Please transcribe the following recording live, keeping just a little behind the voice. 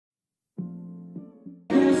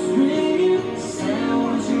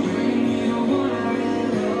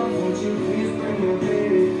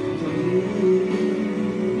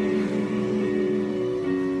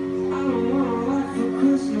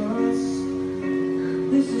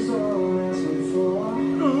this is all I'm asking for.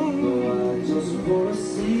 No, I just wanna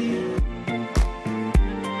see.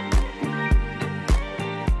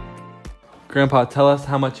 Grandpa, tell us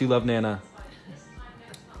how much you love Nana.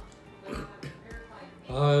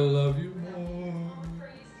 I love you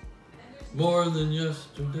more than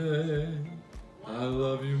yesterday. I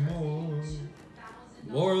love you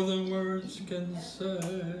more than words can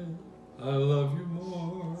say. I love you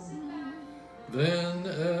more than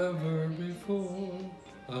ever before.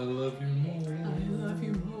 I love you more. I love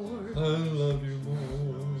you more. I love you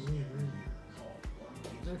more.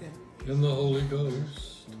 Okay. In the Holy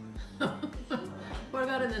Ghost. What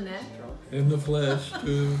about in the natural? In the flesh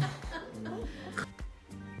too.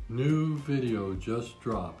 New video just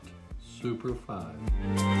dropped. Super 5.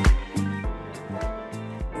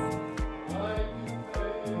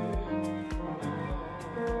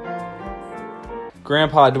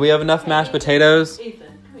 Grandpa, do we have enough mashed potatoes? Ethan,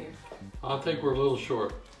 come here. I think we're a little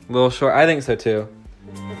short. A little short. I think so too.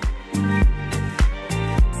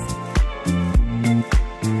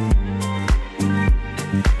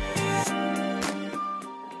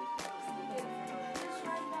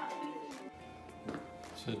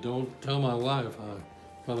 Said, don't tell my wife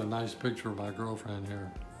I got a nice picture of my girlfriend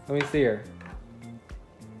here. Let me see her.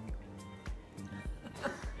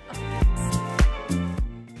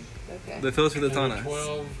 Okay. The filter that's on Maybe us.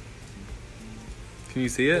 12, Can you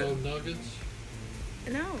see it? 12 nuggets.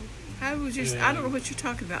 No. I was just, I don't know what you're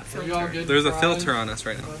talking about, Are y'all filter. getting There's a fries? filter on us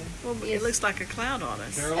right now. Well, it looks like a cloud on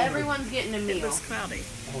us. Carol? Everyone's getting a It meal. looks cloudy.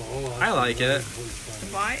 Oh, I like it.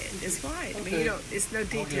 White, it's white. I mean, Okay. you don't, it's no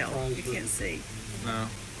get detail. fries You with can't it. see. No.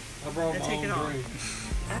 I brought Now my take own it off.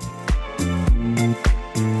 drink.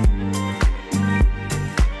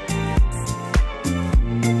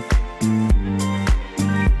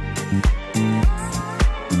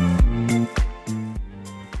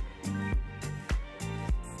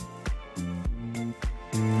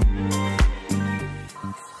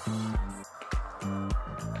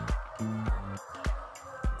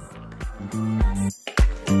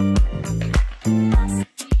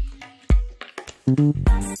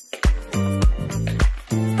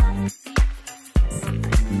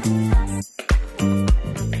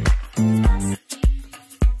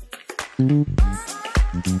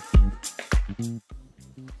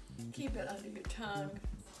 Keep it under your tongue.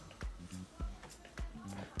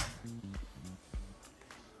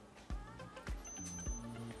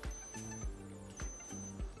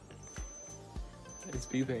 It's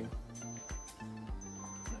beeping.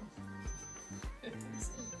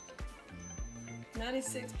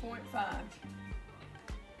 96.5. I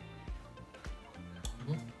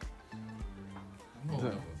don't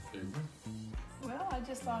have a fever. Well, I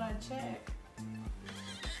just thought I'd check.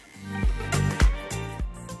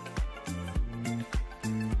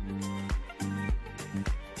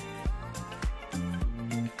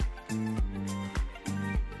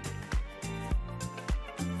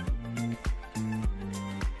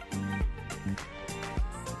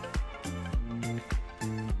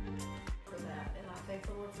 For that, and I thank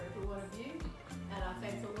the Lord for every one of you, and I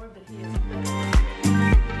thank the Lord that He is.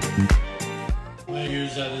 I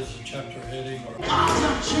use that as a chapter heading.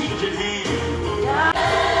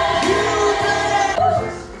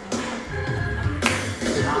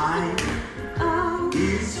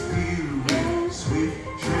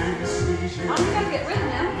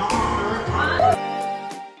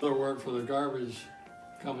 Another word for the garbage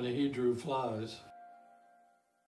company, he drew flies.